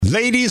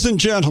Ladies and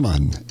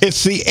gentlemen,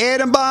 it's the Ed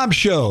and Bob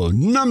Show,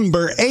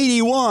 number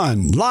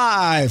 81,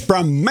 live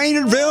from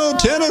Maynardville,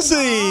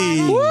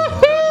 Tennessee.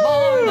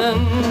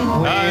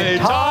 I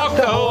talk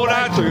the whole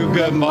night through.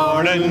 Good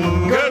morning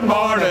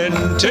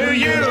to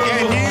you.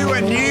 And you,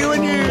 and you,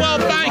 and you. Well,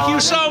 thank you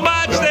so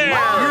much there.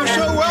 You're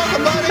so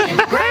welcome, buddy.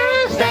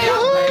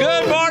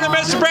 Good morning,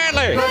 Mr.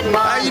 Bradley.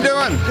 How you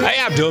doing?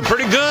 Hey, I'm doing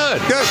pretty good.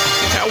 Good.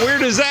 How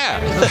weird is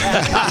that?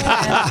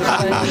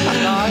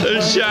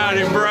 It's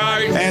shining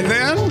bright. And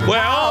then?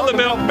 Well, the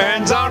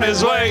milkman's on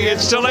his way.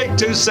 It's too late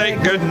to say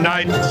good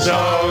night.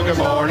 So good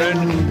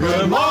morning,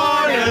 good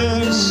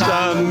morning.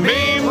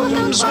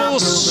 Sunbeams will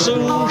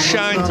soon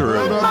shine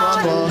through.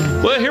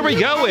 Well, here we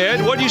go,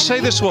 Ed. What did you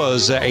say this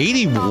was?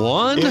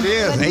 81? It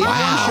is. 81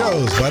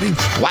 shows, buddy.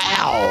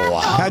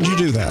 Wow. How'd you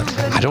do that?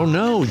 I don't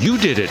know. You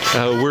did it.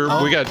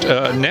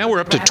 Now we're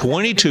up to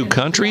 22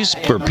 countries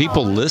where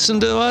people listen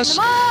to us,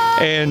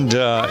 and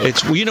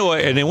it's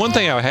And then one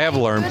thing I have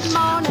learned,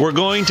 we're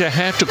going to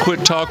have to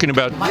quit talking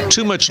about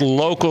too much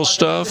local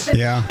stuff.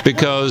 Yeah.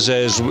 Because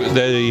as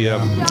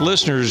the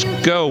listeners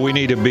go, we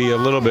need to be a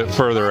little bit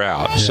further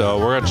out. Yeah. So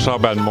we're going to talk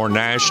about more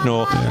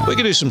national. Yeah. We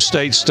can do some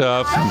state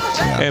stuff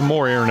and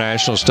more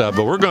international stuff,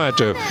 but we're going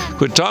to have to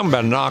quit talking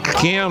about Knox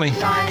County.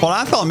 Well,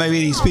 I thought maybe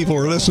these people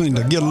were listening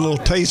to get a little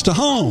taste of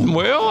home.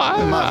 Well,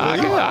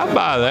 I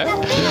buy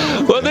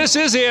that. Well, this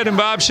is the Ed and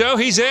Bob Show.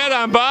 He's Ed,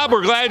 I'm Bob.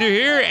 We're glad you're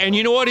here. And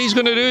you know what he's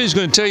going to do? He's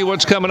going to tell you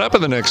what's coming up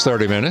in the next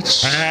 30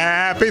 minutes.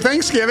 Happy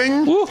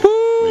Thanksgiving.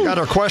 Woohoo! We got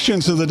our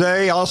questions of the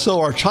day. Also,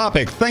 our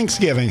topic,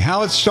 Thanksgiving,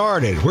 how it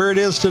started, where it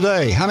is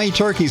today. How many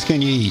turkeys can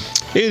you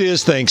eat? It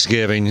is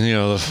Thanksgiving. You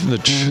know,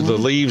 the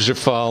leaves are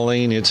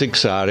falling. It's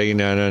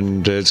exciting,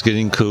 and it's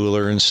getting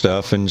cooler and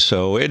stuff. And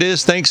so it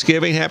is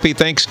Thanksgiving. Happy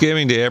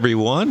Thanksgiving to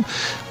everyone.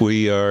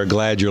 We are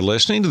glad you're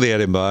listening to the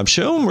Ed and Bob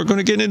Show, and we're going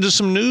to get into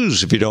some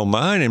news, if you don't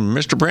mind. And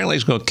Mr.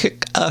 Brantley's going to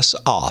kick us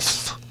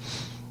off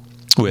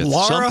with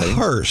Laura something.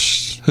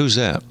 Hurst. Who's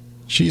that?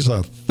 She's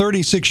a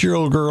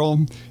 36-year-old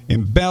girl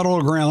in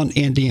Battleground,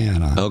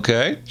 Indiana.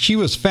 Okay. She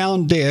was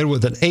found dead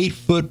with an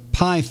 8-foot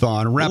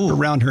python wrapped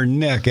around her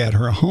neck at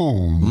her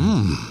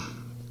home.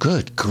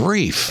 Good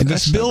grief. And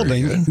this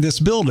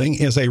building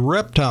is a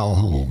reptile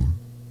home.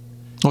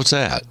 What's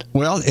that?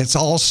 Well, it's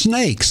all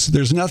snakes.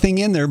 There's nothing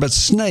in there but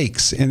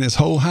snakes in this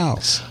whole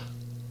house.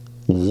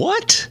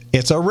 What?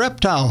 It's a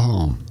reptile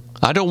home.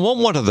 I don't want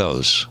one of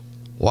those.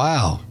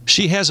 Wow.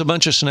 She has a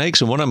bunch of snakes,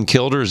 and one of them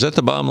killed her. Is that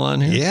the bottom line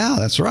here? Yeah,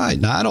 that's right.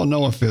 Now, I don't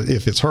know if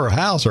it's her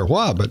house or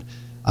what, but,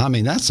 I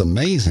mean, that's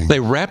amazing. It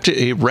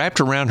wrapped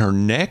around her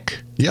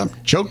neck? Yep,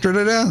 choked her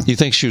to death. You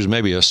think she was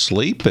maybe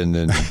asleep, and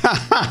then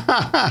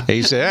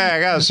he said, "Hey, I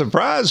got a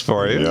surprise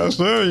for you." Yes,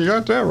 sir, you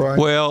got that right.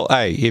 Well,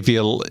 hey,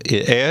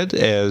 Ed,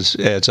 as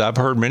I've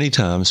heard many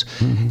times,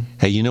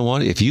 hey, you know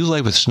what? If you lay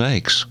with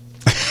snakes,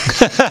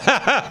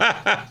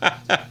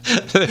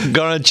 they're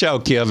going to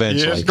choke you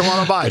eventually. It's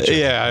going to bite you.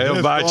 Yeah,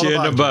 it'll bite you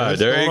in the butt.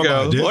 There you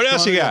go. What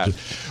else you got?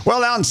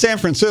 Well, out in San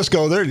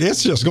Francisco,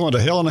 it's just going to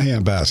hell in a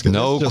handbasket.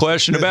 No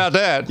question about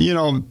that. You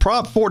know,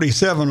 Prop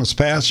 47 was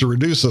passed to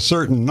reduce a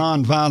certain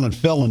nonviolent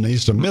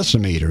felonies to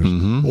misdemeanors.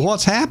 Well,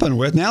 what's happened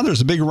with now?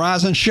 There's a big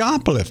rise in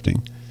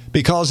shoplifting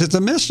because it's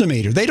a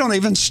misdemeanor. They don't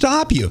even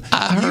stop you.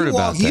 I heard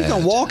about that. You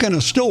can walk in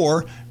a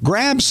store,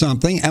 grab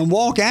something, and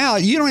walk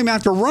out. You don't even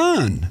have to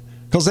run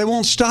because they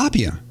won't stop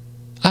you.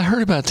 I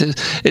heard about this.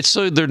 It's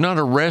so they're not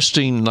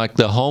arresting like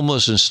the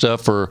homeless and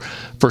stuff for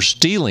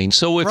stealing.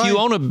 So if you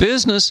own a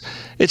business,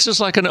 it's just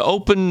like an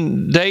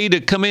open day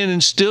to come in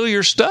and steal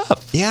your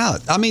stuff. Yeah,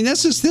 I mean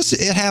this.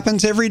 It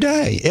happens every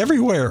day,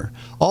 everywhere,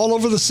 all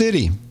over the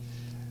city.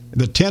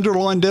 The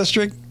Tenderloin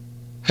District.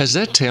 Has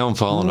that town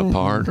fallen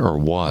apart or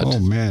what? Oh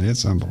man,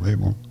 it's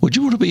unbelievable. Would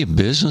you want to be in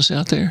business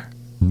out there?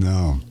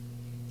 No.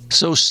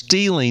 So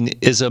stealing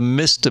is a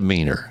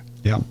misdemeanor.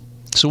 Yep.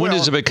 So when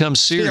does it become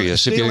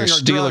serious? If you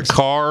steal a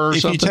car or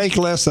something? If you take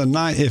less than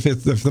if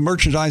the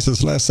merchandise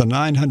is less than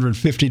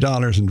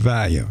 $950 in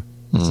value,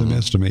 it's a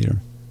misdemeanor.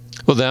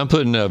 Well, then I'm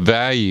putting a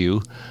value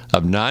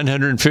of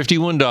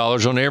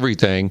 $951 on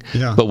everything,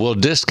 but we'll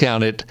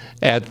discount it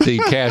at the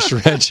cash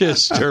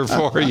register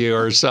for you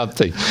or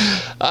something.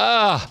 So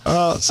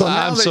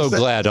I'm so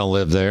glad I don't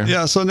live there.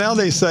 Yeah. So now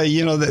they say,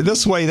 you know,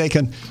 this way they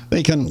can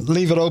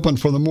leave it open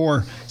for the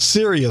more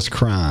serious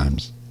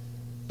crimes.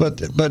 But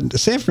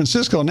San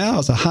Francisco now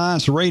has the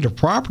highest rate of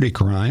property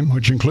crime,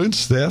 which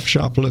includes theft,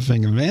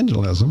 shoplifting, and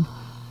vandalism,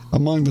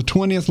 among the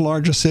 20th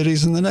largest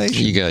cities in the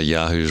nation. You got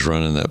yahoos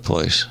running that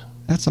place.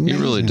 That's amazing.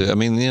 You really do. I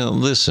mean,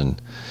 listen,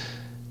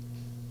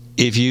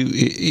 if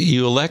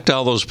you elect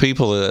all those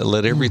people that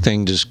let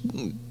everything just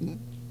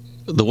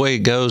the way it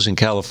goes in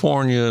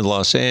California,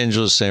 Los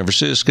Angeles, San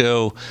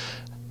Francisco,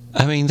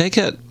 I mean,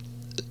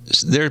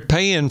 they're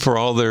paying for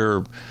all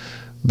their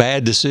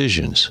bad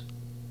decisions.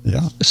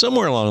 Yeah.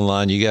 Somewhere along the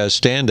line, you guys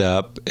stand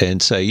up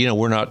and say, you know,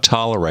 we're not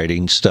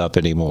tolerating stuff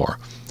anymore.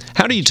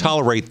 How do you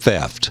tolerate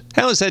theft?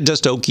 How is that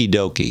just okie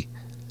dokie?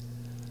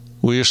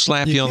 We'll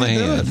slap you on the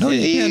hand. No,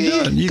 you can't do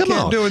it. You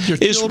can't do it with your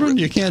children.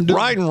 You can't do it.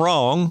 Right and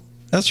wrong.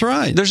 That's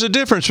right. There's a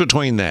difference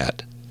between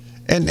that.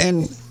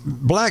 And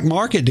black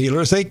market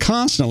dealers, they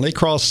constantly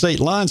cross state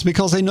lines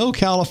because they know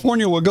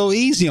California will go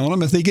easy on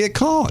them if they get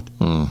caught.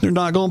 They're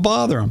not going to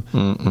bother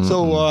them.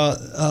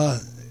 So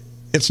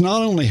it's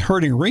not only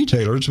hurting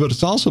retailers, but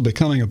it's also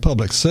becoming a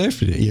public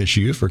safety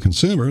issue for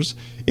consumers.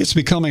 It's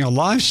becoming a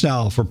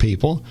lifestyle for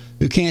people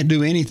who can't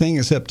do anything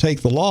except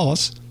take the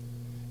loss.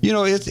 You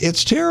know,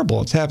 it's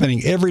terrible. It's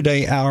happening every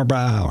day, hour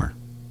by hour.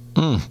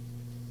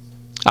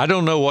 I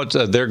don't know what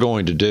they're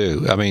going to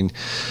do. I mean,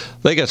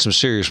 they got some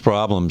serious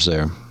problems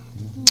there.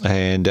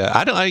 And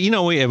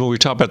when we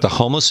talk about the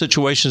homeless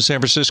situation in San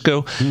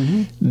Francisco,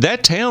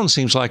 that town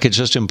seems like it's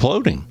just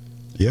imploding.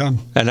 Yeah.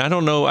 And I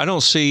don't know. I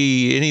don't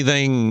see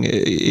anything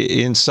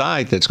in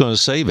sight that's going to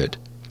save it.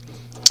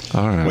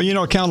 All right. Well, you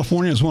know,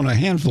 California is one of a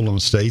handful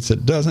of states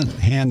that doesn't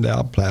hand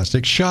out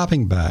plastic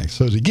shopping bags.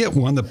 So to get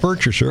one, the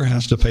purchaser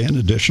has to pay an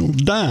additional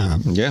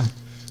dime. Yeah.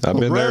 I've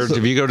been there.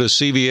 If you go to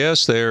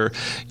CVS there,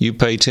 you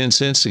pay 10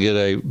 cents to get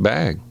a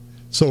bag.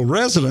 So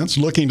residents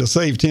looking to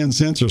save 10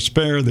 cents or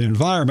spare the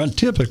environment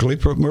typically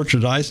put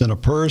merchandise in a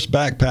purse,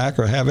 backpack,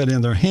 or have it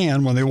in their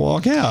hand when they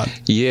walk out.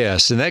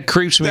 Yes, and that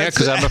creeps me out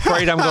because I'm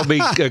afraid I'm going to be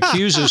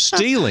accused of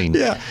stealing.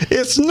 Yeah,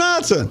 it's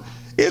nonsense.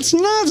 It's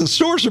nonsense.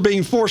 Stores are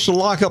being forced to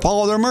lock up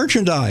all their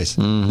merchandise.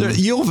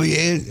 You'll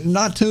be,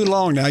 not too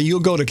long now, you'll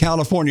go to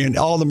California and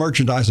all the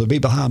merchandise will be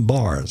behind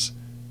bars.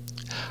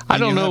 I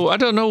don't know. I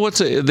don't know what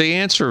the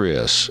answer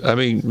is. I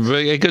mean,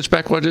 it goes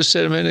back to what I just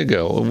said a minute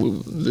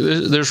ago.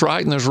 There's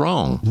right and there's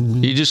wrong.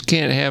 You just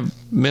can't have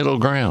middle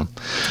ground.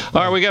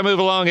 All right, we got to move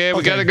along, Ed.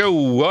 We got to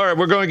go. All right,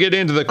 we're going to get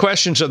into the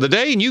questions of the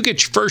day, and you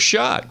get your first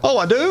shot. Oh,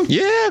 I do?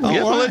 Yeah,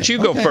 I'll let you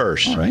go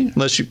first. All right.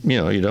 Unless you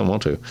don't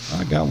want to.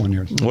 I got one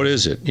here. What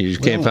is it? You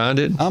can't find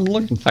it? I'm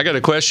looking. I got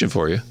a question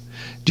for you.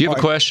 Do you have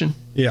a question?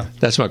 Yeah.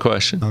 That's my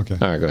question. Okay.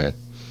 All right, go ahead.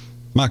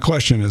 My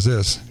question is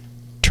this.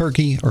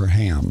 Turkey or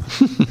ham?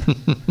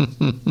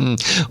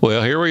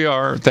 Well, here we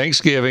are,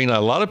 Thanksgiving.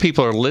 A lot of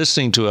people are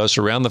listening to us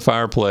around the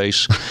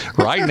fireplace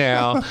right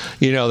now.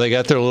 You know, they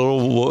got their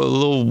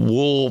little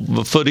wool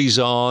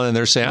footies on, and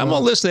they're saying, "I'm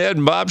going to listen to Ed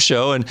and Bob's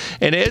show." And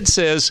Ed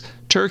says,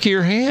 "Turkey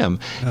or ham?"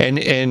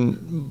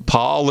 And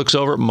Paul looks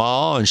over at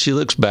Ma, and she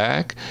looks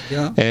back,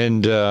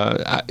 and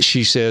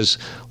she says,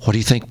 "What do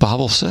you think Bob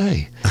will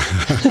say?"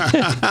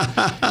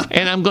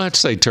 And I'm going to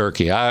say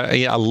turkey.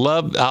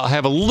 I'll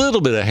have a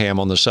little bit of ham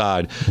on the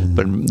side,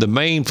 but the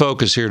main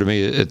focus here to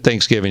me at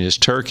Thanksgiving is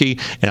turkey,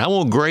 and I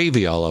want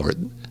gravy all over it.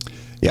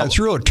 Yeah,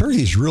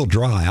 turkey's real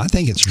dry. I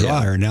think it's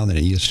drier now than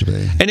it used to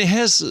be. And it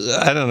has,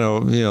 I don't know,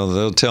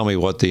 they'll tell me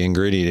what the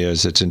ingredient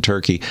is that's in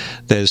turkey.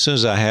 That as soon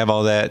as I have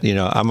all that,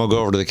 I'm going to go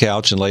over to the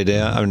couch and lay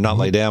down. I mean, not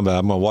lay down, but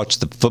I'm going to watch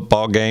the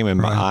football game and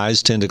my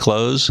eyes tend to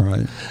close.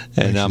 Right.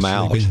 And I'm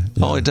out. Yeah.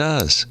 Oh, it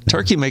does. Yeah.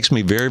 Turkey makes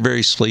me very,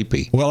 very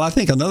sleepy. Well, I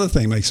think another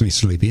thing makes me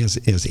sleepy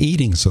is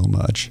eating so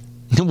much.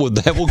 Well,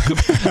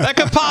 that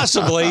could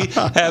possibly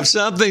have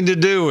something to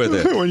do with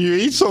it. When you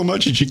eat so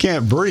much that you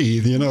can't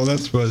breathe,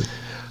 that's what...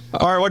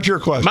 All right, what's your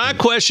question? My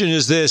question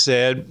is this,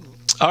 Ed.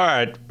 All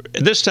right,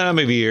 this time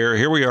of year,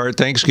 here we are at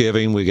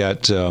Thanksgiving. We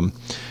got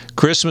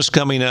Christmas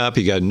coming up.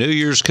 You got New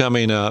Year's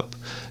coming up.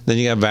 Then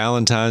you got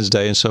Valentine's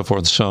Day and so forth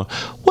and so on.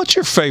 What's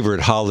your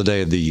favorite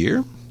holiday of the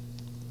year?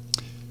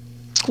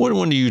 What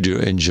one do you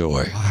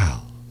enjoy?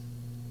 Wow.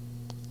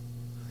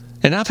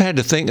 And I've had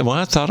to think, when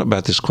I thought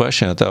about this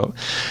question, I thought,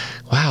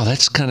 wow,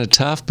 that's kind of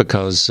tough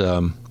because,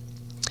 I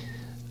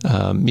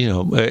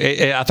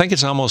think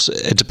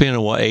it depends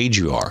on what age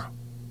you are.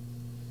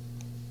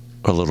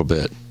 A little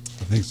bit.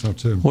 I think so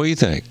too. What do you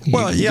think?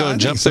 Well, yeah, I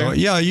think so.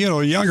 Yeah,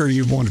 younger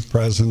you wanted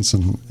presents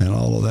and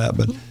all of that,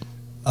 but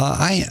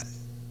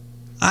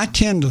I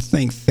tend to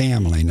think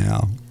family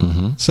now.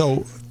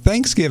 So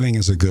Thanksgiving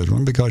is a good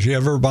one because you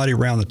have everybody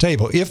around the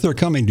table if they're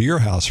coming to your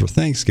house for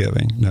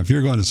Thanksgiving. Now, if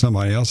you're going to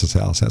somebody else's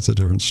house, that's a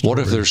different story. What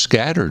if they're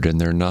scattered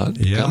and they're not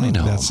coming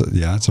home?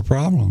 That's a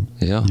problem.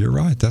 Yeah, you're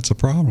right. That's a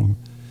problem.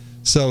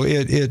 So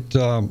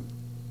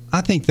I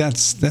think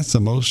that's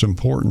the most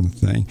important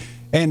thing.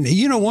 And,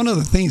 one of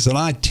the things that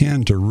I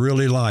tend to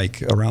really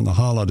like around the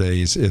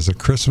holidays is a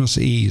Christmas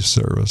Eve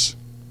service.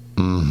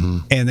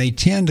 And they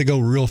tend to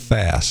go real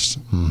fast.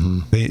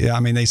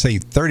 They say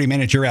 30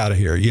 minutes, you're out of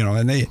here,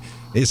 and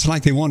it's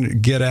like they want to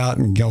get out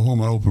and go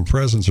home and open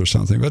presents or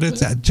something. But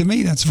to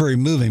me, that's very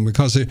moving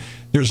because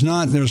there's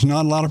not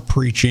a lot of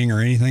preaching or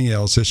anything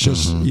else. It's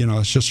just,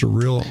 it's just a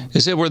real...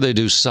 Is it where they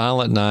do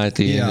Silent Night at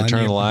the end, they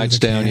turn the lights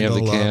down, you have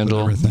the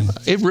candle?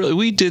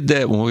 We did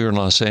that when we were in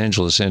Los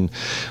Angeles. And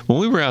when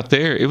we were out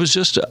there, it was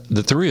just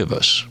the three of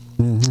us.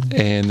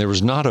 And there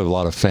was not a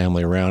lot of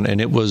family around.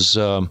 And it was...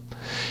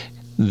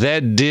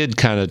 that did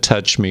kind of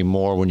touch me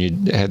more when you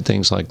had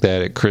things like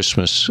that at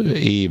Christmas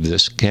Eve,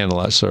 this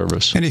candlelight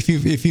service. And if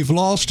you've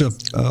lost a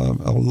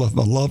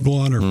loved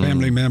one or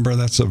family member,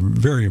 that's a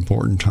very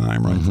important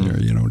time right there,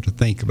 to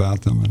think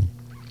about them and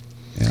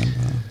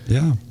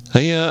yeah.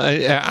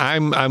 Yeah,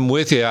 I'm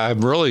with you.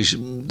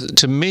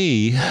 To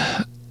me,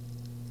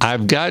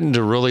 I've gotten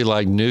to really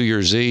like New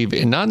Year's Eve,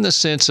 and not in the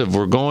sense of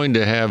we're going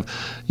to have,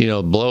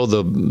 blow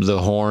the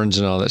horns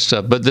and all that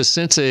stuff, but the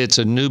sense that it's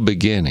a new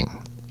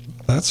beginning.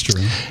 That's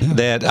true. Yeah.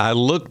 That I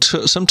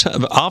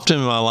often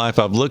in my life,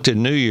 I've looked at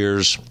New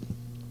Year's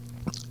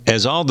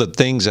as all the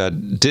things I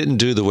didn't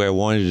do the way I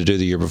wanted to do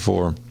the year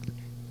before.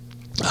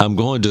 I'm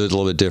going to do it a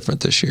little bit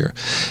different this year.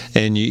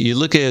 And you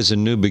look at it as a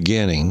new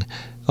beginning,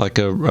 like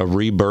a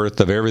rebirth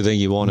of everything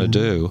you want to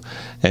do.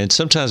 And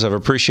sometimes I've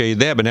appreciated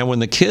that. But now when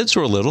the kids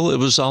were little, it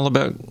was all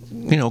about,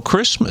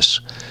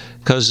 Christmas.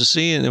 Because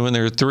seeing when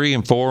they're 3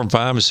 and 4 and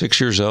 5 and 6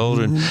 years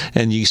old,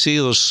 and you see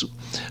those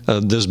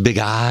big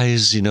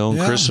eyes,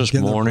 Christmas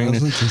morning,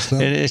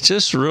 and it's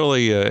just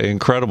really an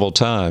incredible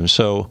time.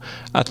 So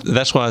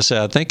that's why I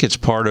say I think it's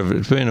part of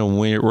it, depending on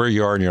where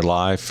you are in your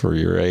life or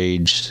your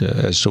age,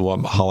 as to what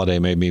holiday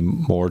may be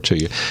more to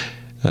you.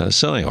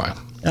 So anyway,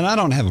 and I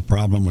don't have a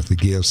problem with the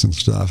gifts and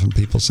stuff. And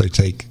people say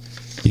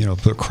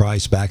put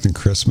Christ back in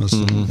Christmas.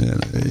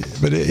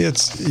 But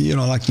it's,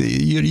 like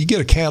you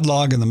get a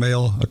catalog in the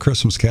mail, a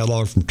Christmas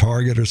catalog from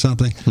Target or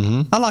something.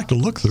 I like to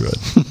look through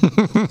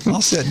it.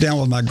 I'll sit down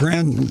with my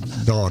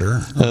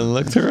granddaughter and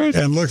look through it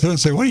and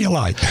say, what do you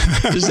like?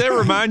 Does that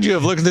remind you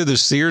of looking through the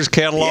Sears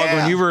catalog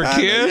when you were a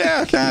kid?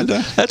 Yeah, kind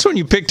of. That's when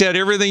you picked out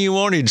everything you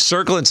wanted,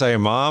 circle it and say,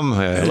 Mom,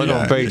 look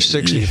on page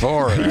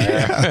 64. Put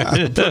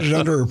it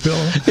under her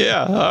pillow.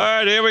 Yeah. All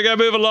right, here we got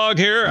to move along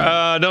here.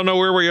 I don't know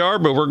where we are,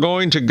 but we're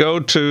going to go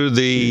to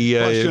the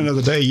question of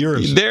the day.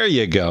 Yours. There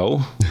you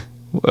go.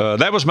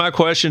 That was my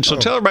question. So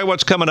tell everybody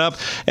what's coming up,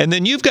 and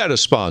then you've got a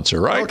sponsor,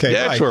 right? Okay,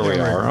 that's where we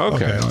are.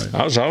 Okay.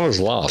 Right. I was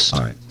lost.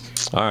 All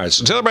right.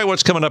 So tell everybody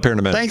what's coming up here in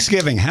a minute.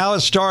 Thanksgiving, how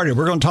it started.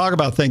 We're going to talk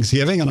about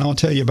Thanksgiving, and I'll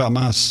tell you about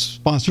my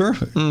sponsor,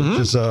 which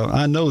is,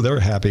 I know they're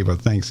happy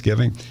with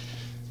Thanksgiving.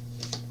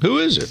 Who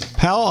is it?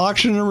 Powell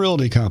Auction and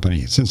Realty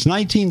Company. Since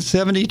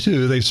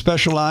 1972, they've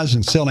specialized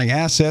in selling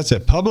assets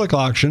at public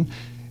auction,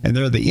 and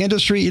they're the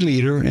industry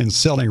leader in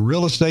selling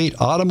real estate,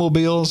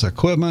 automobiles,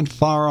 equipment,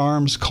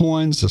 firearms,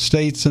 coins,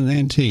 estates, and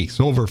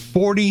antiques. Over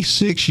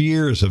 46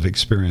 years of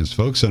experience,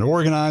 folks, in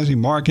organizing,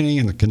 marketing,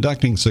 and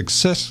conducting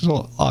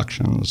successful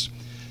auctions.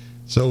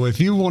 So if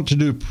you want to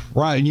do,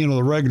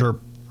 the regular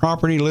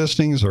property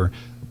listings or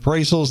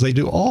appraisals, they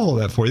do all of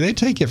that for you. They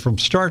take it from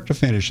start to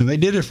finish, and they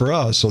did it for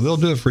us, so they'll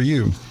do it for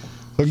you.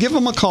 So give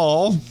them a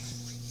call.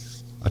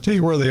 I'll tell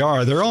you where they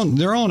are. They're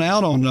on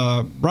out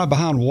on right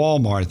behind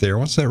Walmart there.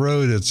 What's that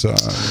road? It's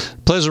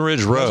Pleasant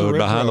Ridge Road,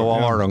 behind the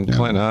Walmart on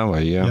Clinton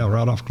Highway. Yeah,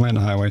 right off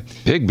Clinton Highway.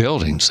 Big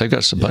buildings. They've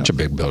got a bunch of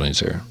big buildings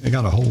there. They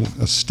got a whole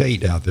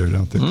estate out there,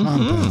 don't they?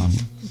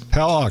 Compound.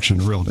 Powell Auction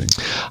Realty.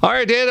 All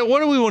right, Dad, what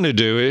do we want to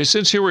do?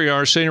 Since here we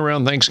are sitting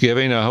around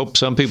Thanksgiving, I hope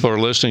some people are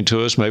listening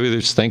to us. Maybe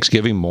it's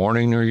Thanksgiving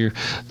morning or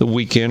the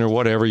weekend or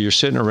whatever. You're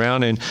sitting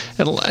around,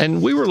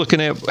 and we were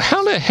looking at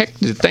how the heck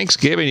did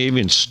Thanksgiving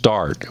even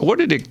start? Where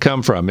did it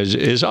come from?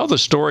 Is all the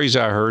stories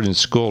I heard in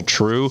school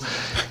true?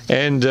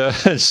 And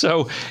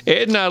so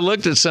Ed and I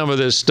looked at some of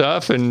this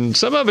stuff, and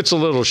some of it's a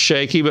little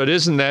shaky, but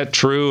isn't that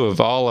true of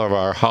all of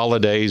our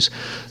holidays?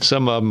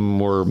 Some of them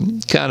were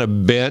kind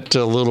of bent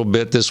a little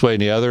bit this way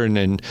and the other. And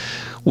then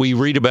we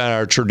read about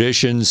our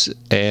traditions,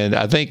 and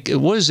I think,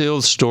 what is the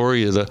old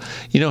story of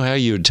how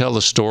you would tell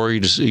a story,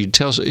 you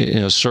tell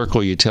in a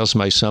circle, you tell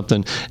somebody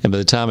something, and by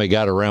the time they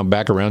got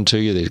back around to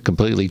you, they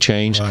completely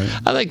changed. Right.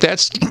 I think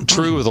that's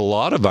true with a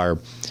lot of our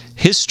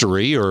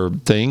history or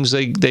things.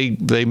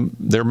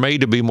 They're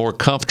made to be more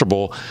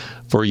comfortable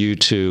for you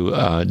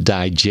to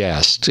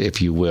digest,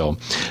 if you will.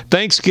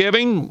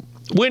 Thanksgiving,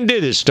 when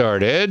did it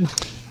start, Ed?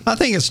 I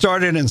think it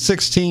started in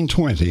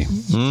 1620.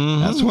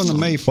 That's when the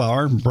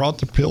Mayflower brought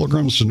the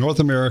Pilgrims to North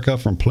America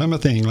from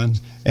Plymouth,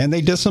 England, and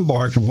they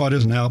disembarked in what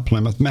is now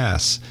Plymouth,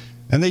 Mass.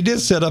 And they did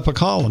set up a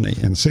colony.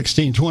 In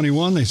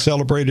 1621, they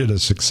celebrated a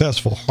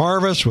successful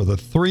harvest with a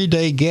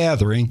 3-day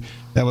gathering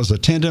that was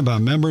attended by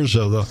members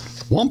of the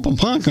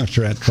Wampanoag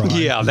tribe.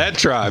 Yeah, that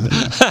tribe.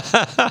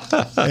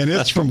 And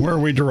it's from where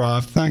we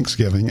derive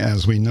Thanksgiving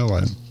as we know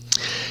it.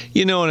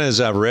 And as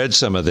I've read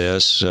some of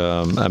this,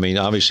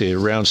 obviously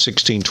around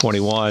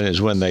 1621 is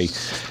when they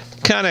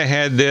kind of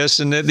had this,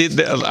 and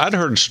I'd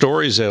heard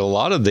stories that a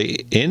lot of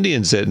the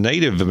Indians, that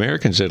Native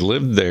Americans that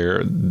lived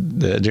there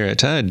during that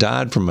time,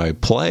 died from a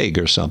plague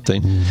or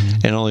something,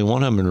 and only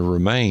one of them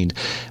remained.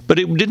 But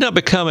it did not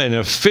become an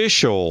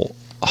official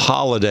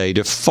holiday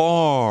till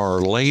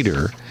far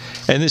later.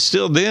 And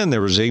still then,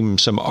 there was even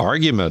some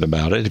argument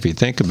about it, if you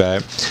think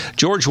about it.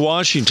 George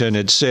Washington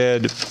had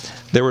said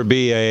there would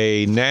be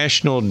a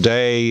national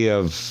day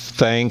of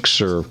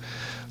thanks or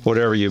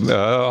whatever,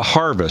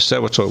 harvest.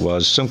 That was what it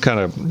was, some kind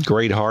of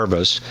great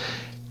harvest.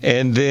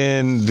 And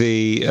then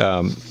the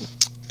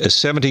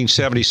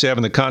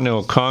 1777, the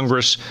Continental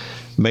Congress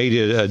made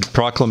it a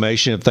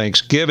proclamation of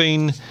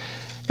Thanksgiving.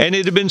 And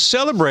it had been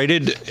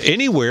celebrated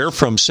anywhere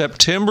from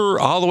September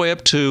all the way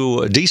up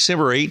to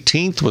December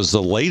 18th was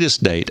the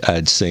latest date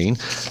I'd seen.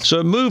 So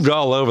it moved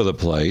all over the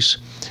place.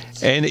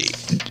 And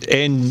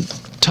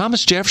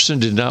Thomas Jefferson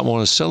did not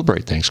want to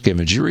celebrate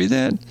Thanksgiving. Did you read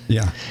that?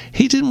 Yeah.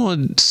 He didn't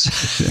want to.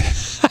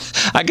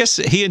 I guess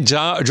he and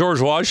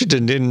George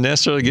Washington didn't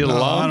necessarily get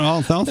along.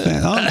 I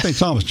don't think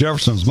Thomas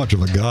Jefferson was much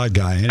of a God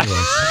guy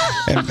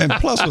anyway. and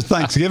plus, with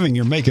Thanksgiving,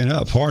 you're making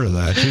up part of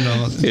that,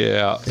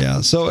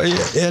 Yeah. So,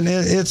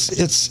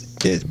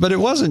 but it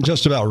wasn't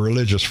just about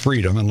religious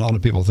freedom, and a lot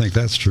of people think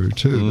that's true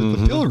too. Mm-hmm.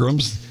 But the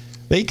Pilgrims,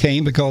 they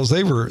came because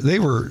they were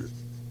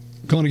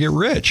going to get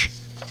rich.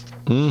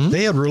 Mm-hmm.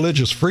 They had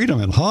religious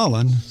freedom in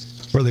Holland,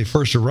 where they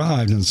first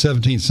arrived in the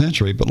 17th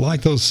century. But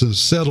like those who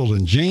settled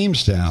in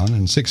Jamestown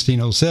in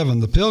 1607,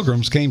 the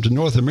Pilgrims came to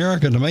North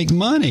America to make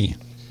money.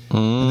 Mm-hmm.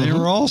 And they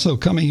were also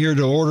coming here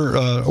to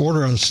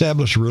order and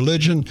establish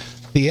religion,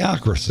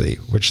 theocracy,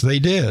 which they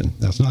did.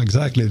 That's not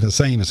exactly the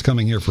same as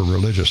coming here for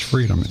religious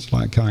freedom. It's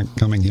like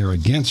coming here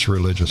against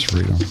religious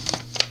freedom.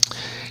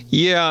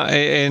 Yeah,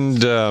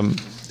 and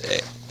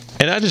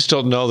I just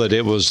don't know that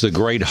it was the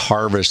great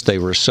harvest they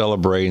were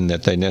celebrating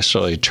that they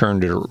necessarily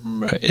turned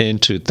it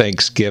into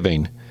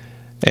Thanksgiving.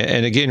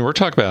 And again, we're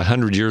talking about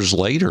 100 years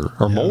later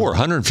or more,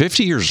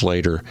 150 years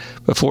later,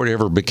 before it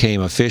ever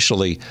became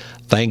officially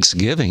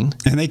Thanksgiving.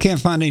 And they can't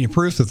find any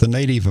proof that the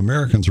Native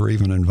Americans were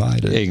even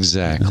invited.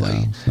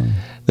 Exactly.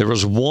 There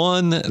was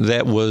one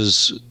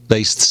that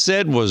they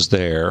said was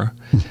there,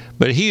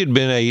 but he had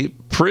been a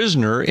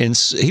prisoner,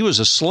 he was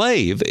a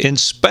slave in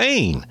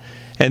Spain,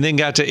 and then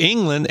got to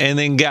England, and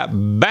then got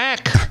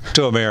back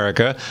to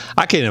America.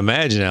 I can't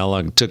imagine how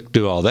long it took to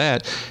do all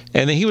that.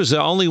 And then he was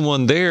the only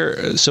one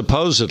there,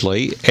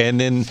 supposedly, and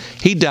then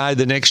he died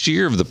the next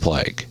year of the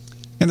plague.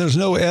 And there's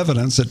no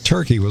evidence that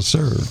turkey was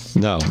served.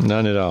 No,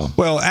 none at all.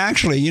 Well,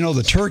 actually,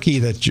 the turkey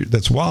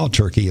that's wild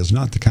turkey is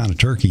not the kind of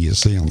turkey you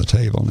see on the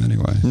table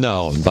anyway.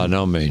 No, by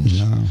no means.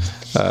 No.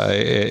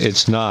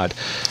 It's not.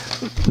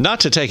 Not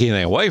to take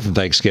anything away from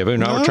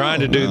Thanksgiving. We're not trying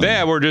to do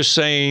that. We're just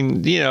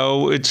saying,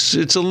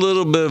 it's a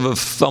little bit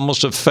of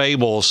almost a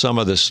fable, some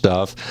of this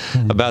stuff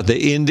about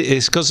the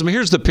Indians. Because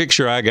here's the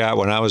picture I got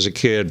when I was a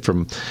kid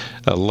from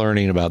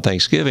learning about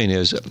Thanksgiving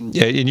is, and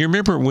you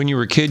remember when you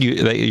were a kid,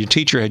 your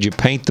teacher had you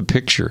paint the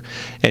picture,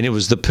 and it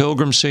was the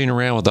Pilgrims sitting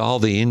around with all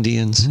the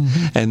Indians,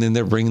 and then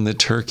they're bringing the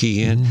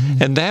turkey in,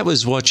 and that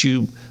was what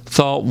you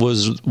thought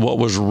was what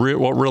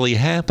really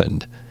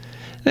happened.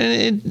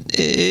 And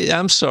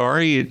I'm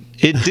sorry,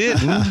 it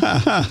didn't.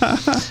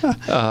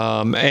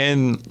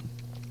 And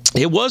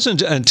it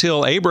wasn't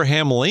until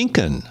Abraham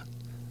Lincoln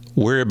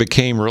where it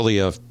became really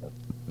a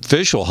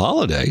official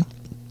holiday,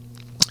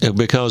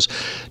 because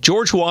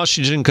George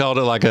Washington called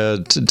it like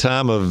a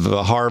time of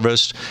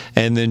harvest,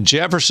 and then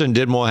Jefferson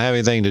didn't want to have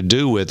anything to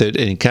do with it,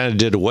 and he kind of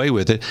did away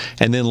with it,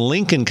 and then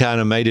Lincoln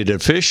kind of made it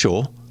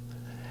official.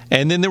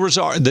 And then there was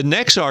the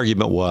next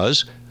argument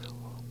was,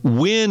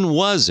 when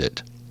was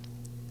it?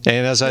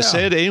 And as I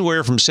said,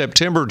 anywhere from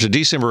September to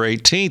December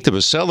 18th, it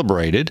was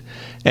celebrated.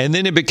 And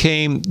then it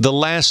became the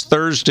last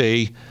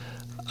Thursday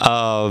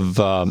of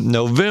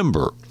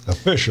November.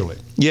 Officially.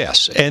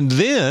 Yes. And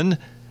then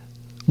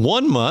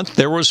 1 month,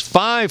 there was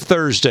 5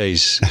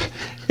 Thursdays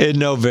in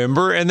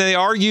November, and they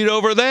argued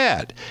over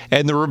that.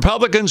 And the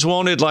Republicans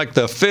wanted like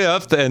the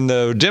 5th, and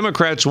the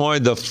Democrats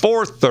wanted the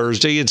 4th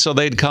Thursday, and so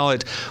they'd call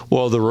it,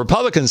 well, the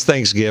Republicans'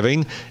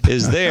 Thanksgiving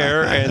is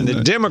there, and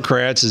the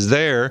Democrats is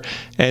there.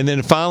 And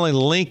then finally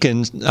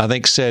Lincoln, I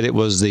think, said it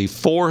was the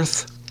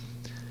 4th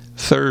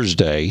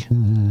Thursday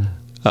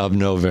of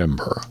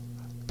November,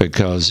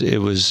 because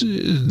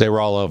they were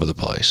all over the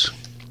place.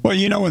 Well,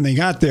 when they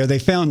got there, they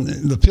found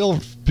the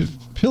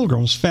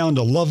Pilgrims found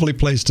a lovely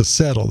place to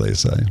settle, they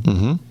say.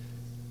 Mm-hmm.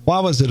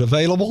 Why was it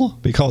available?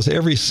 Because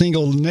every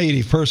single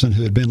native person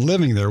who had been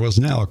living there was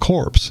now a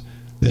corpse.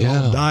 They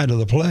all died of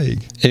the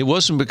plague. It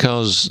wasn't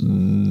because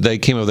they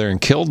came over there and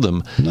killed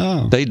them.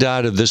 No. They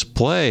died of this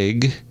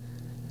plague.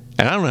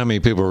 And I don't know how many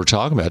people we're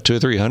talking about, 200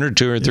 or 300,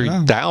 2 or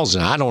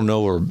 3,000. I don't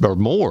know, or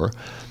more.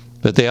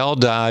 But they all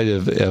died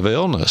of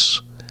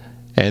illness.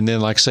 And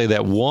then, like, say,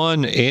 that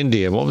one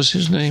Indian, what was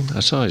his name? I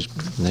saw his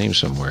name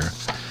somewhere.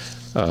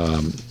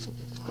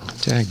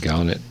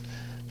 Daggone it.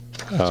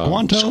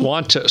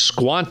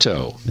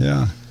 Squanto.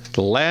 Yeah.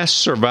 The last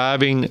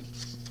surviving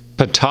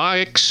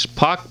Patuxet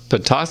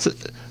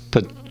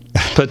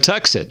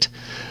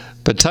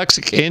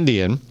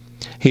Indian.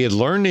 He had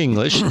learned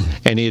English,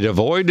 and he had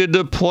avoided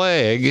the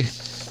plague,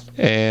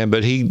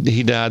 but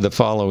he died the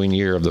following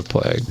year of the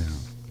plague. Yeah.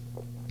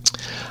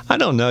 I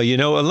don't know,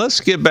 and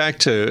let's get back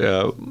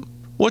to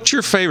what's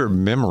your favorite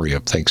memory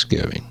of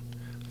Thanksgiving?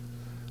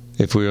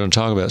 If we were going to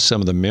talk about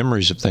some of the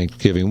memories of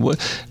Thanksgiving,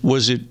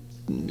 was it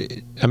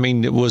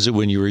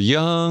when you were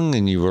young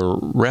and you were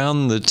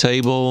around the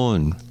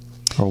table,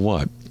 or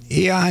what?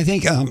 Yeah, I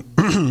think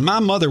my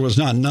mother was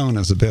not known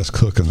as the best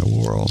cook in the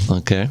world.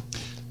 Okay.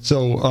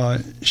 So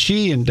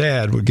she and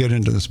Dad would get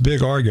into this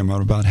big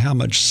argument about how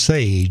much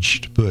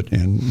sage to put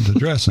in the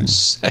dressing.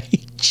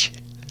 Sage.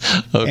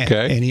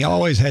 Okay. And he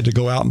always had to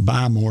go out and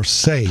buy more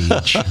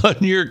sage.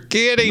 You're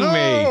kidding me.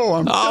 No,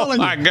 I'm telling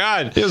you. Oh, my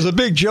God. It was a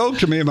big joke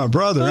to me and my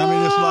brother. I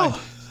mean, it's like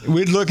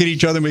we'd look at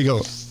each other and we'd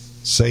go,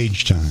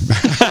 sage time.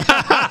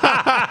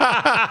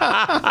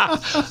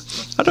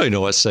 I don't even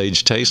know what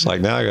sage tastes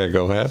like. Now I gotta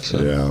go have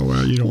some. Yeah,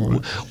 well, you don't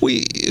want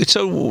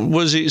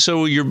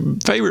So your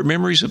favorite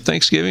memories of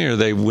Thanksgiving, are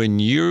they when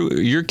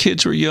your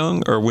kids were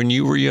young, or when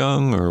you were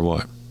young, or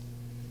what?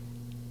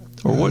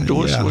 Or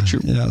what's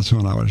your... Yeah, that's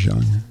when I was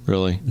young.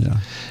 Really? Yeah.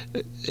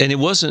 And it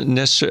wasn't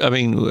necessarily, I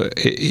mean,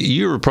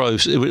 you were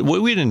probably,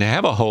 we didn't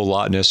have a whole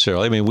lot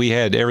necessarily. I mean, we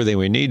had everything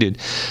we needed.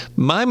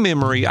 My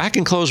memory, I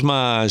can close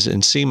my eyes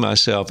and see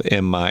myself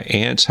in my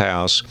aunt's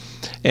house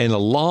and a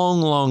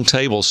long, long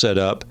table set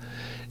up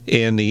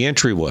in the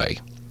entryway.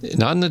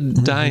 Not in the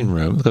dining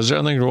room, because I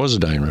don't think there was a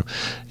dining room.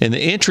 In the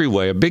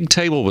entryway, a big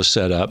table was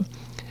set up,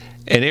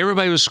 and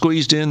everybody was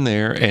squeezed in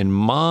there, and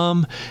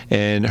Mom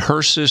and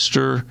her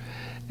sister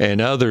and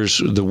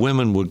others, the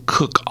women, would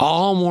cook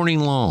all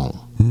morning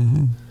long.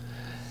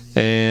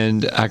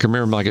 And I can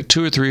remember, like at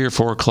 2 or 3 or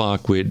 4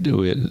 o'clock,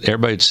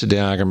 everybody'd sit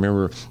down. I can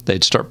remember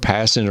they'd start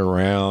passing it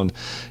around,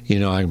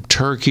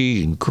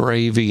 turkey and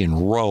gravy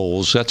and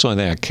rolls. That's the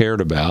only thing I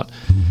cared about.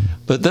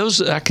 But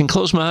those, I can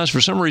close my eyes. For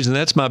some reason,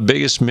 that's my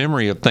biggest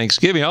memory of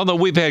Thanksgiving. Although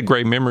we've had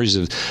great memories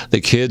of the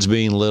kids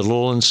being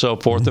little and so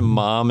forth, and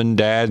Mom and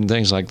Dad and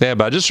things like that.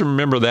 But I just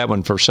remember that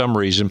one for some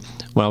reason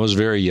when I was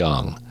very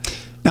young.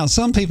 Now,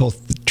 some people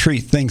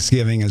treat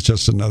Thanksgiving as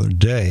just another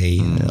day,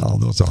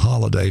 although it's a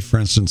holiday. For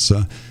instance,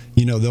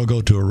 they'll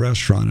go to a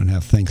restaurant and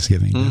have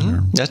Thanksgiving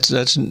dinner.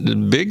 That's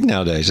big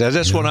nowadays.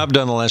 That's what I've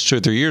done the last 2 or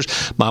 3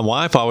 years. My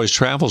wife always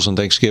travels on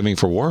Thanksgiving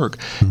for work,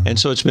 and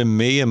so it's been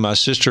me and my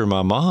sister and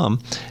my mom,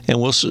 and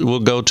we'll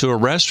go to a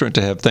restaurant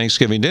to have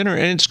Thanksgiving dinner,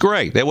 and it's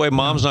great. That way,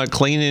 Mom's not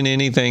cleaning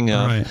anything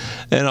up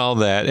and all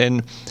that,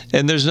 and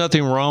there's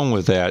nothing wrong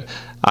with that.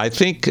 I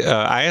think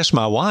I asked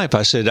my wife,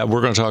 I said,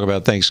 we're going to talk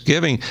about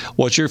Thanksgiving.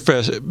 What's your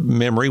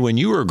memory when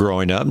you were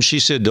growing up? And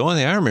she said, the only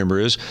thing I remember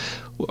is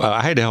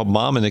I had to help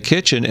Mom in the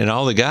kitchen, and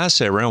all the guys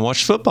sat around and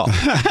watched football. And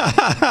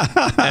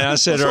I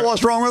said, so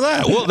what's wrong with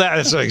that? Well,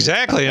 that's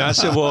exactly. And I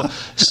said, well,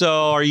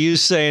 so are you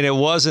saying it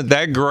wasn't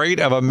that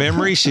great of a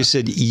memory? She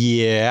said,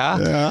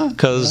 yeah,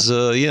 because,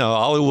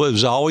 all it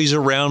was always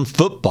around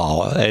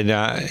football. And,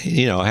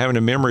 having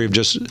a memory of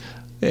just,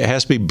 it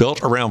has to be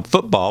built around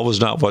football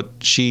was not what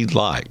she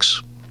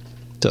likes.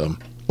 So.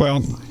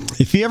 Well,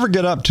 if you ever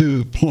get up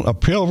to a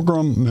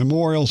Pilgrim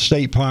Memorial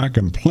State Park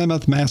in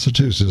Plymouth,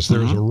 Massachusetts,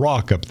 there's a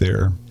rock up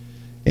there,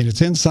 and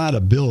it's inside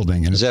a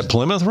building. And is that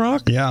Plymouth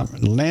Rock? Yeah,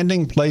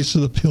 landing place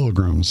of the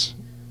Pilgrims.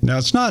 Now,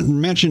 it's not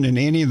mentioned in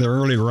any of the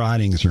early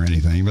writings or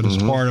anything, but it's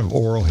part of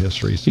oral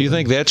history. So do you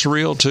think that's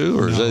real, too,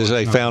 or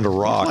they found a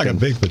rock? It's like a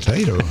big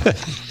potato.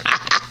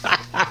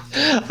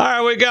 All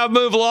right, we got to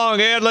move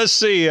along, Ed. Let's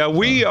see.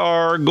 We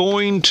are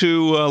going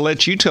to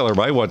let you tell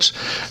everybody what's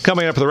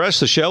coming up for the rest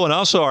of the show, and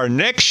also our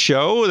next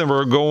show. Then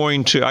we're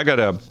going to, I got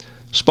a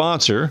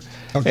sponsor,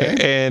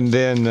 and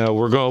then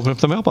we're going to open up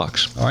the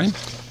mailbox. All right.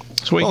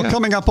 So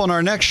coming up on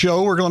our next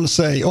show, we're going to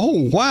say,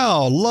 oh,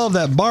 wow, love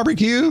that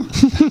barbecue.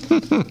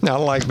 I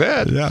like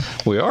that. Yeah.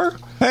 We are?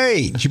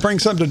 Hey, did you bring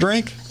something to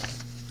drink?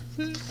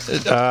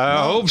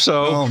 I hope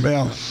so. Oh,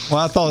 yeah. Well,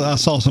 I thought I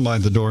saw somebody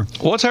at the door.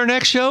 What's our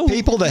next show?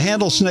 People that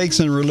handle snakes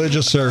in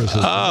religious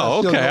services.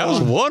 Oh, okay. I was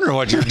wondering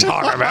what you're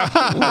talking about.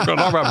 We're going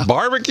to talk about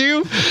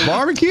barbecue?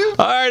 Barbecue?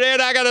 All right, Ed,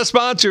 I got a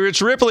sponsor.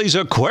 It's Ripley's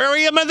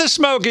Aquarium of the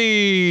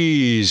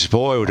Smokies.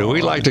 Boy, do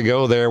we like to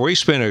go there. We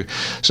spent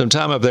some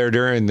time up there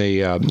during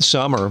the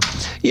summer.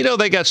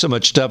 They got so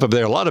much stuff up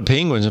there. A lot of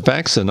penguins. In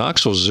fact, the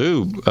Knoxville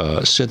Zoo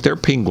sent their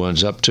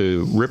penguins up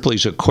to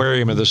Ripley's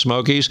Aquarium of the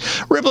Smokies.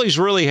 Ripley's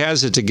really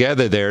has it together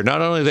there.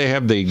 Not only do they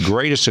have the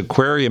greatest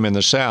aquarium in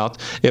the South,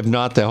 if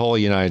not the whole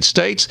United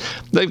States,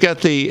 they've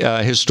got the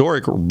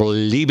historic,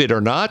 believe it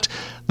or not,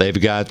 they've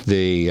got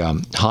the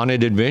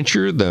haunted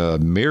adventure, the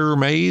mirror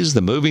maze,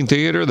 the moving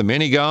theater, the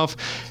mini golf.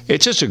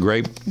 It's just a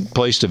great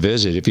place to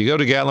visit. If you go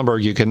to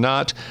Gatlinburg, you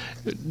cannot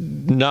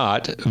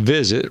not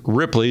visit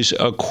Ripley's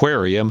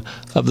Aquarium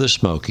of the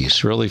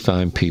Smokies. Really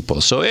fine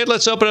people. So, Ed,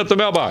 let's open up the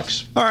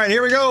mailbox. All right,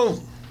 here we go.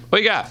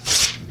 What you got?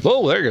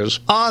 Oh, there goes.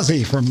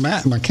 Ozzy from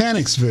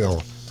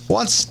Mechanicsville.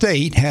 What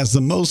state has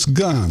the most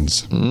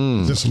guns?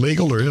 Is this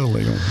legal or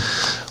illegal?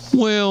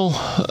 Well,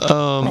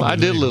 I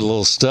did a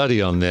little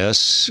study on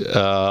this.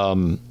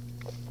 The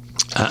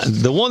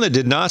one that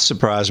did not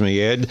surprise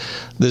me, Ed,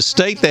 the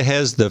state that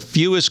has the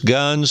fewest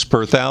guns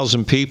per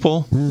 1,000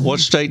 people, what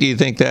state do you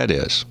think that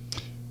is?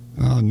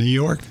 New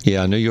York.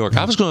 Yeah, New York.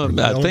 I was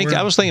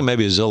thinking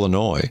maybe it's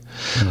Illinois,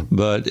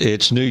 but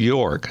it's New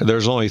York.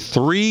 There's only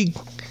 3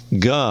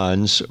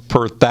 guns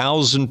per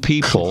 1,000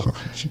 people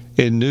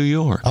in New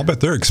York. I'll bet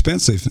they're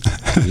expensive.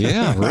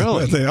 Yeah,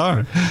 really. I bet they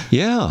are.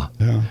 Yeah.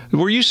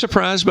 Were you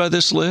surprised by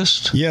this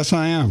list? Yes,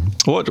 I am.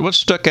 What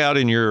stuck out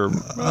in your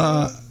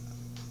mind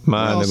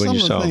when you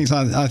saw? Some of the things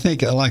I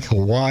think, like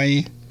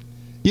Hawaii.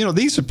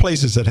 These are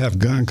places that have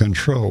gun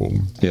control.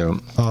 Yeah.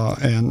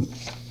 And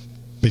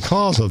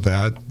because of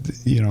that,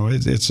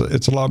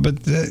 it's a lot. But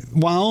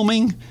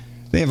Wyoming,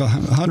 they have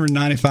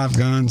 195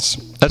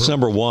 guns. That's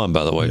number 1,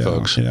 by the way,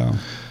 folks. Yeah.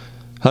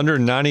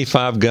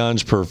 195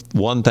 guns per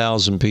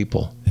 1,000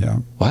 people. Yeah.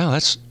 Wow,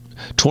 that's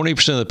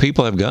 20% of the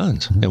people have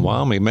guns in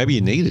Wyoming. Maybe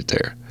you need it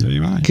there. Yeah,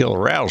 you might. Kill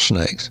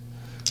rattlesnakes.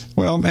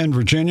 Well, and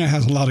Virginia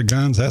has a lot of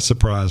guns. That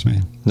surprised me.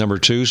 Number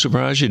 2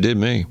 surprised you? Did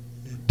me.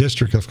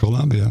 District of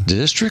Columbia.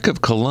 District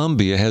of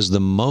Columbia has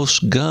the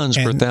most guns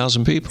per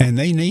 1,000 people. And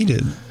they need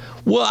it.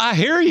 Well, I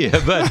hear you,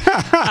 but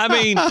I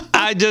mean,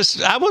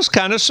 I was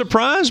kind of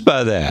surprised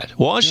by that.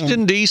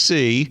 Washington,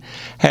 D.C.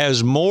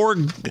 has more.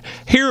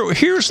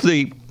 Here's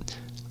the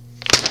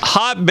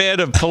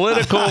hotbed of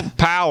political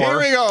power. Here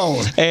we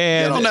go.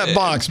 And get on that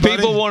box, buddy.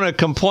 People want to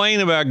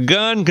complain about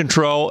gun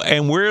control,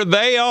 and where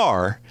they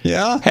are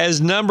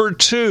has number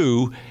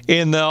 2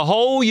 in the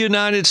whole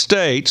United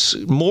States,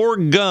 more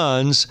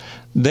guns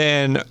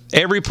than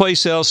every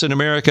place else in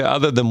America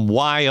other than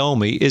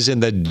Wyoming, is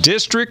in the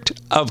District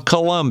of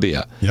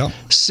Columbia. Yep.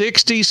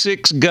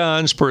 66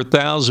 guns per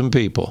 1,000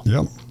 people.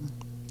 Yep.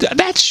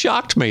 That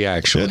shocked me,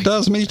 actually. It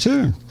does me,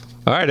 too.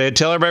 All right, Ed,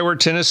 tell everybody we're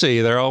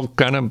Tennessee. They're all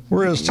kind of...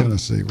 Where is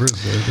Tennessee? Where's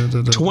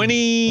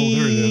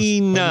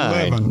 29.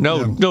 Oh,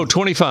 11. No,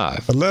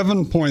 25.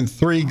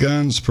 11.3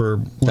 guns per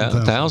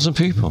 1,000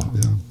 people.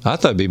 Yeah. I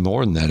thought it'd be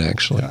more than that,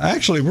 actually. Yeah,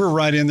 actually, we're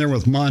right in there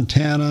with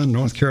Montana,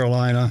 North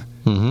Carolina,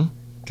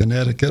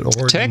 Connecticut,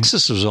 Oregon.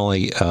 Texas was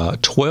only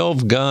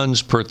 12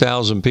 guns per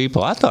 1,000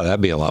 people. I thought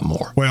that'd be a lot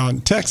more. Well,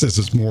 Texas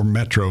is more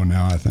metro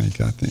now, I think.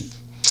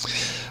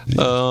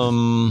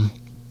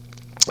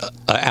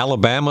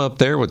 Alabama up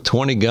there with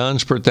 20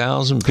 guns per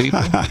 1,000 people.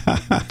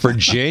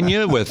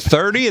 Virginia with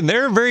 30, and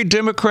they're a very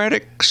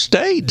democratic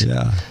state.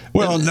 Yeah.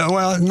 Well,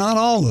 not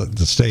all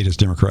the state is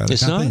democratic.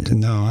 It's not?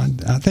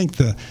 I think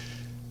the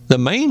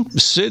main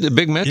city, the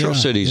big metro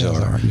cities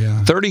are.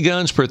 Yeah. 30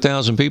 guns per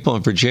 1,000 people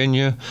in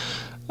Virginia.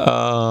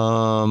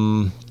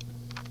 Anyway,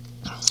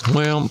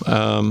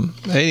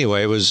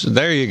 it was,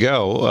 there you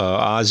go,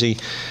 Ozzy.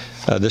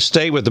 The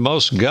state with the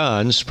most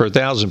guns per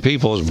 1,000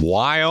 people is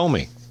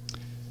Wyoming.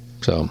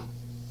 So,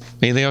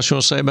 anything else you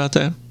want to say about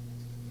that?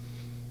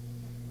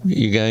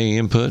 You got any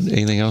input?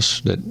 Anything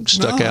else that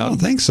stuck out? I don't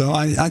think so.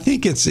 I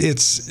think it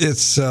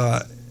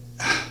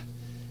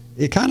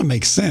kind of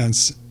makes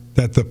sense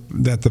that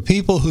the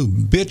people who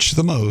bitch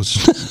the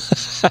most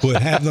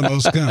would have the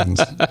most guns.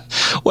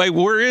 Wait,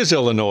 where is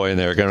Illinois in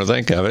there? Going to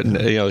think of it.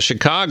 And,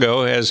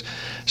 Chicago has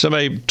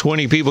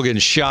 20 people getting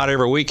shot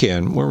every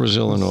weekend. Where was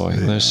Illinois?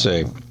 Let's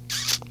see.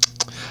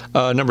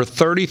 Number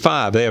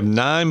 35. They have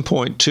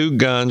 9.2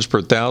 guns per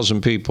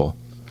 1,000 people.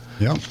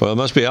 Yep. Well, it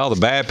must be all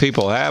the bad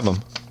people have them.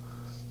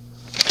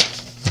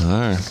 All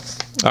right.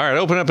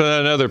 Open up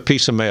another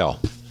piece of mail,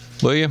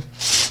 will you?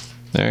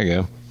 There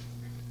you go.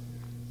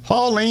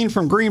 Pauline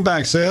from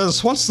Greenback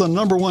says, what's the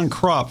number 1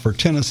 crop for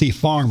Tennessee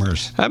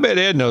farmers? I bet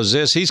Ed knows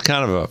this. He's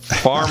kind of a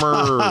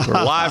farmer,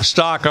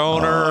 livestock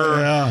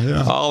owner,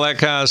 all that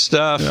kind of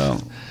stuff.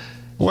 Yeah.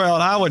 Well,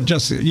 I would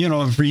just,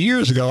 for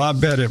years ago, I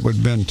bet it would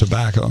have been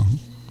tobacco.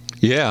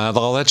 Yeah,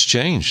 all that's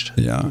changed.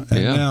 Yeah,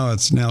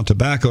 and now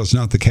tobacco is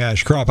not the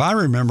cash crop. I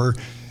remember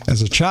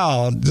as a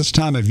child, this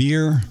time of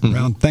year,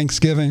 around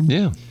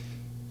Thanksgiving,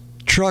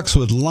 trucks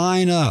would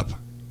line up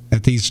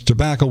at these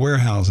tobacco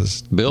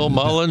warehouses. Bill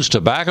Mullins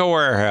Tobacco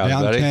Warehouse,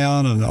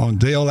 downtown and on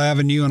Dale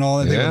Avenue and all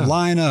that. They would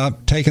line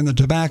up taking the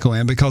tobacco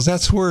in because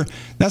that's where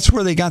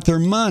they got their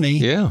money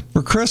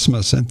for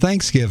Christmas and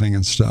Thanksgiving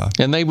and stuff.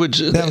 And they'd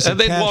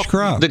walk.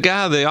 Crop.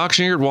 The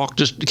auctioneer would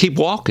just keep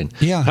walking.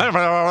 Yeah.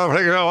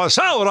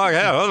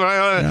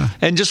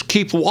 And just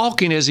keep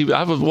walking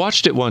I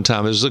watched it one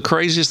time. It was the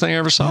craziest thing I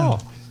ever saw. Yeah.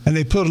 And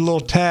they put a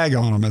little tag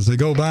on them as they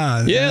go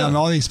by. Yeah, and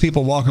all these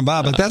people walking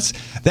by. But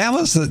that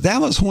was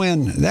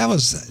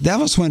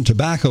when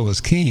tobacco was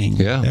king.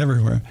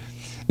 Everywhere.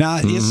 Now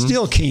it's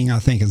still king, I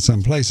think, in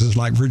some places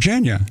like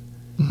Virginia.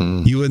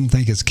 You wouldn't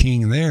think it's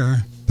king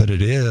there, but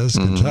it is.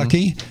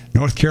 Kentucky,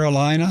 North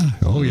Carolina.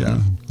 Oh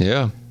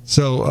yeah.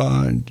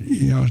 So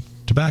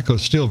tobacco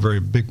is still a very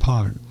big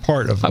part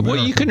of America.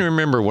 Well, you can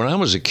remember when I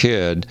was a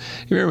kid,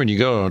 you remember when you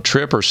go on a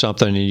trip or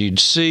something and you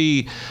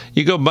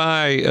go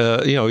by,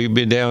 you've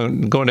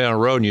been going down a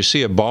road and you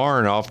see a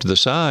barn off to the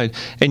side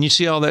and you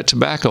see all that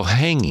tobacco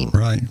hanging.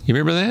 Right. You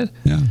remember that?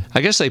 Yeah.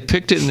 I guess they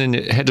picked it and then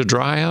it had to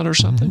dry out or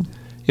something.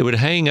 It would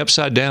hang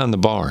upside down in the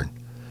barn.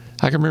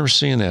 I can remember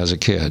seeing that as a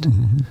kid.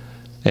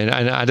 And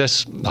I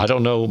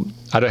don't know.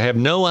 I have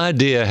no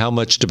idea how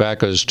much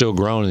tobacco is still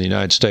grown in the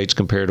United States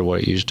compared to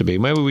what it used to be.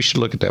 Maybe we should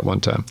look at that one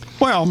time.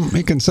 Well,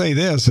 we can say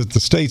this, that the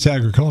state's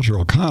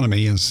agricultural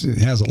economy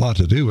has a lot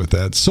to do with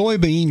that.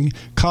 Soybean,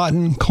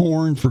 cotton,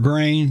 corn for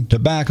grain,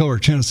 tobacco are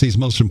Tennessee's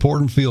most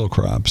important field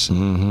crops.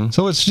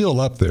 So it's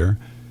still up there.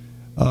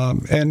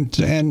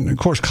 And of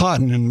course,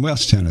 cotton in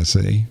West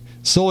Tennessee,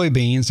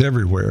 soybeans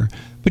everywhere.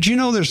 But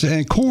there's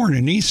corn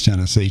in East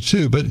Tennessee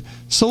too. But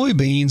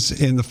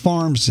soybeans in the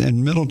farms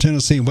in Middle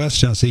Tennessee and West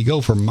Tennessee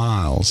go for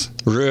miles.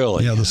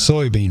 Really? Yeah, the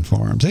soybean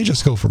farms. They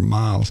just go for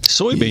miles.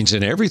 Soybeans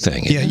in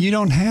everything. Yeah, you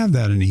don't have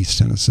that in East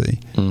Tennessee.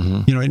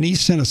 In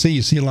East Tennessee,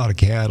 you see a lot of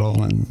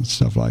cattle and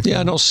stuff like that. Yeah,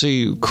 I don't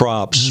see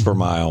crops for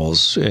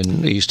miles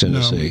in East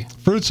Tennessee. No.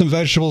 Fruits and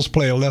vegetables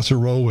play a lesser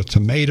role, with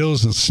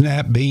tomatoes and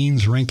snap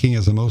beans ranking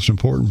as the most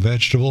important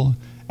vegetable.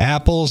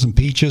 Apples and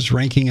peaches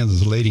ranking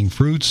as the leading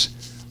fruits.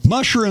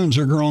 Mushrooms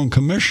are grown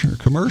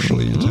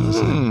commercially in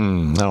Tennessee.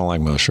 I don't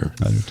like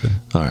mushrooms. I do too.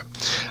 All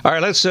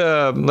right.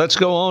 Let's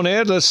go on,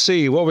 Ed. Let's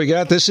see what we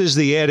got. This is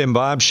the Ed and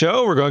Bob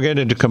Show. We're going to get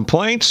into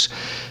complaints,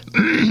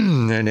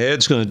 and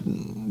Ed's going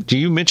to. Do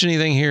you mention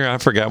anything here? I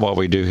forgot what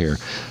we do here,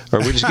 or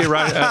we just get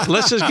right.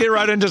 Let's just get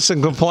right into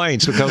some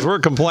complaints because we're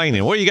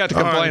complaining. What do you got to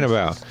complain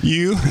about?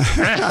 You.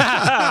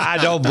 I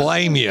don't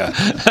blame you.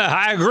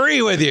 I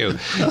agree with you.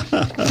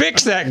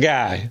 Fix that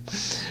guy.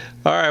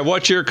 All right,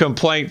 what's your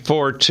complaint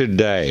for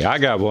today? I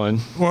got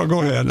one. Well,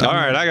 go ahead. All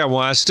right, I got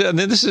one.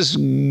 This is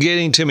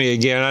getting to me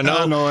again. I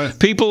know it.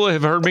 People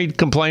have heard me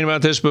complain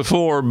about this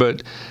before,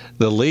 but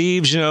the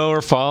leaves,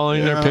 are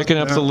falling. They're picking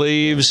up the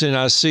leaves, and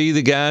I see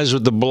the guys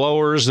with the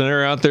blowers, and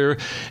they're out there.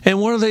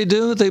 And what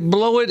do? They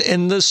blow it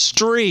in the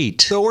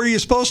street. So where are you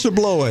supposed to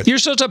blow it? You're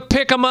supposed to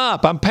pick them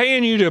up. I'm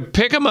paying you to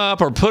pick them up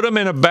or put them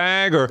in a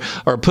bag or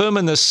put them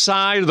in the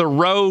side of the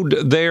road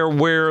there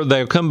where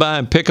they'll come by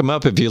and pick them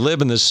up if you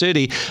live in the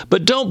city.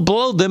 But don't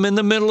blow them in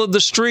the middle of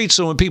the street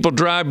so when people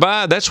drive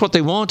by, that's what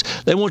they want.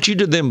 They want you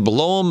to then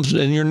blow them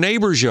in your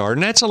neighbor's yard,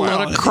 and that's a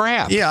lot of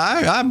crap. Yeah,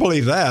 I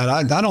believe that.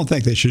 I don't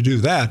think they should do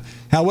that.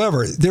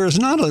 However, there's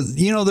not a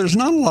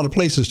lot of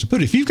places to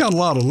put it. If you've got a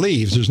lot of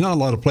leaves, there's not a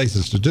lot of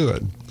places to do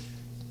it.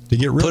 To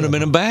get rid of them. Put them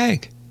in a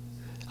bag.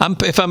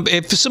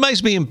 If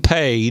somebody's being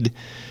paid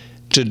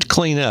to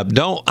clean up,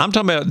 I'm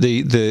talking about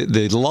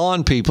the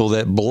lawn people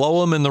that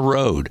blow them in the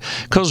road.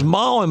 Because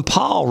Ma and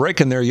Pa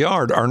raking their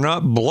yard are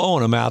not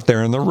blowing them out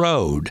there in the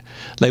road.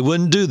 They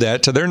wouldn't do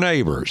that to their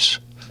neighbors.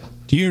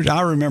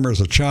 I remember as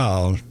a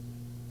child,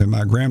 at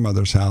my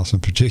grandmother's house in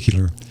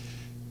particular,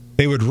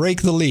 they would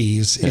rake the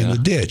leaves in the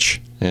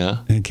ditch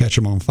and catch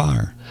them on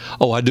fire.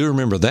 Oh, I do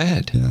remember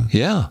that.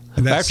 Yeah.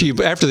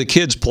 After the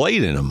kids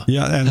played in them.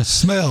 Yeah, and the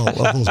smell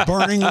of those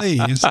burning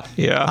leaves.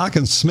 Yeah. I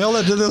can smell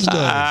it to this day.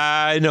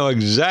 I know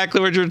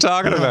exactly what you're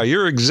talking about.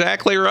 You're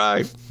exactly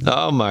right.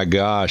 Oh, my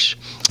gosh.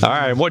 All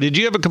right. What, did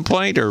you have a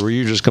complaint, or were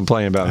you just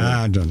complaining about me?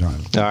 I don't know.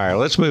 All right,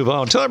 let's move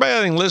on. Tell everybody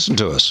how they can listen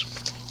to us.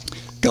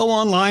 Go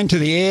online to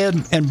the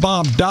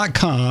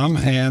edandbob.com,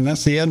 and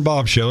that's the Ed and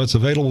Bob Show. It's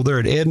available there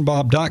at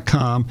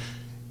edandbob.com,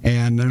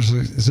 and there's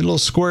a little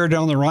square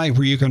down the right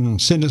where you can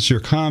send us your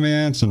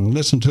comments and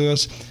listen to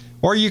us,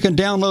 or you can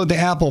download the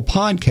Apple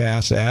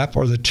Podcast app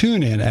or the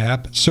TuneIn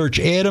app, search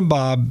Ed and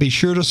Bob, be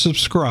sure to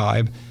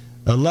subscribe.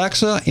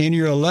 Alexa, in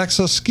your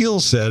Alexa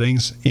skill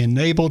settings,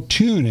 enable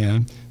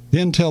TuneIn,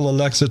 then tell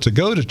Alexa to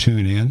go to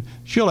TuneIn.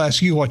 She'll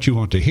ask you what you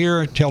want to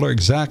hear. Tell her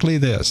exactly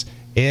this.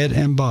 Ed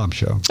and Bob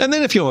Show. And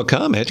then if you want to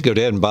comment, go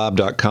to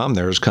edandbob.com.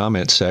 There's a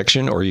comment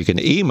section, or you can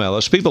email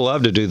us. People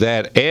love to do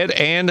that.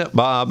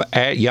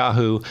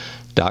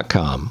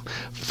 edandbob@yahoo.com.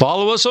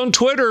 Follow us on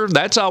Twitter.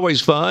 That's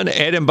always fun.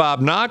 Ed and Bob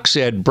Knox,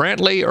 Ed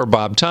Brantley, or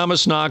Bob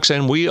Thomas Knox.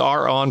 And we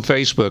are on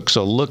Facebook,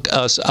 so look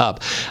us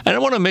up. And I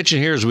want to mention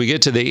here as we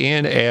get to the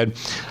end, Ed,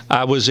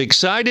 I was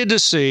excited to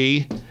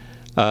see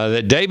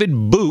that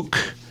David Book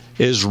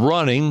is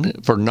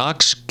running for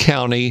Knox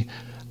County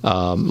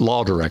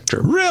law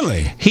director.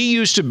 Really? He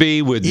used to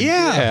be with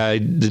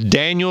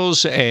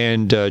Daniels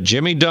and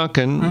Jimmy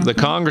Duncan, the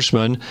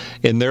congressman,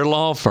 in their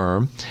law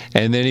firm,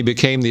 and then he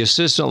became the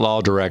assistant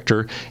law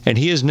director, and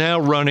he is now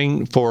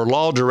running for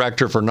law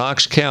director for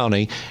Knox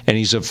County, and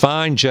he's a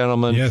fine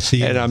gentleman. Yes,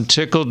 he is. I'm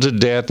tickled to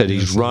death that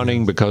he's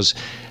running because,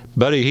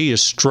 buddy, he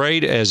is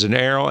straight as an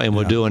arrow and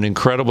will do an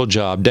incredible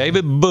job.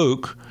 David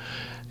Book.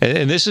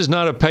 And this is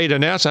not a paid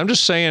announcement. I'm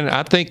just saying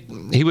I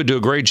think he would do a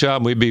great job,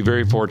 and we'd be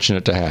very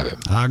fortunate to have him.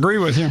 I agree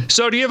with you.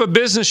 So do you have a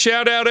business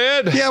shout-out,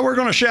 Ed? Yeah, we're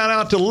going to shout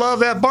out to Love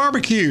That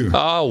Barbecue.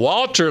 Oh,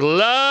 Walter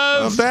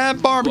Love That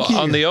Barbecue.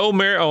 On the old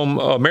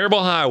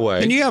Marable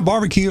Highway. Can you have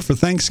barbecue for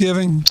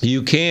Thanksgiving?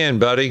 You can,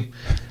 buddy.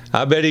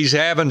 I bet he's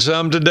having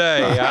some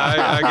today.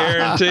 I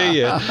guarantee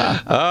you. All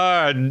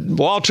right,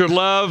 Walter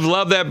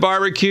Love That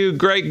Barbecue.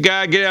 Great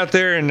guy. Get out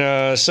there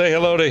and say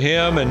hello to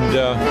him and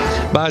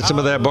buy some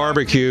of that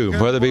barbecue,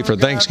 whether it be for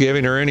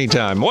Thanksgiving or any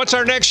time. What's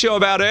our next show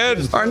about,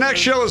 Ed? Our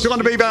next show is going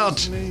to be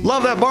about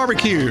Love That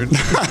Barbecue.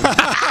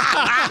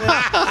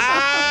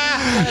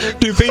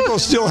 Do people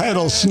still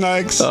handle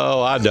snakes?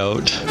 Oh, I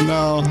don't.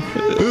 No.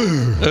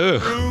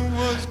 Ugh.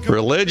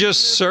 Religious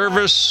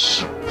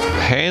service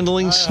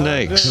handling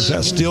snakes. Does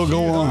that still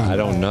go on? I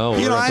don't know.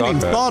 You know, I haven't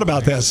even thought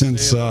about that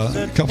since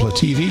a couple of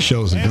TV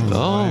shows have done.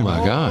 Oh,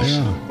 my gosh.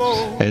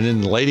 Yeah. And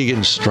then the lady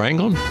getting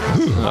strangled? All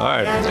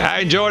right. I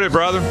enjoyed it,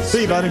 brother.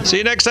 See you, buddy. See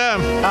you next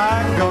time.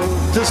 I go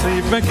to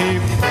sleep and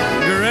keep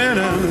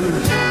grinning.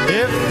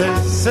 If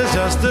this is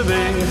just the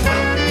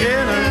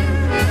beginning,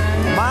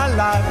 my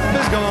life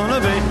is gonna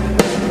be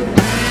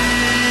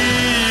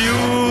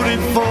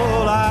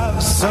beautiful.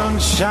 I've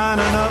sunshine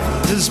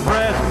enough to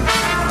spread.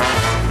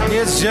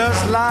 It's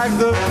just like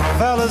the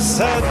fella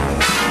said.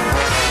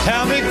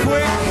 Tell me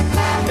quick,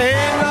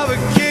 ain't another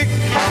kick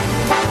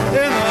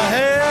in the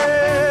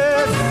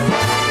head.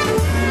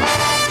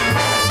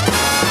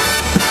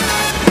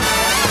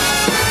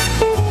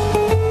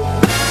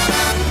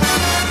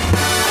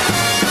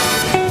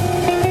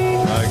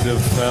 Like the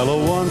fella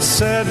once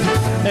said,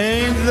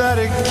 ain't that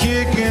a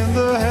kick in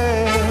the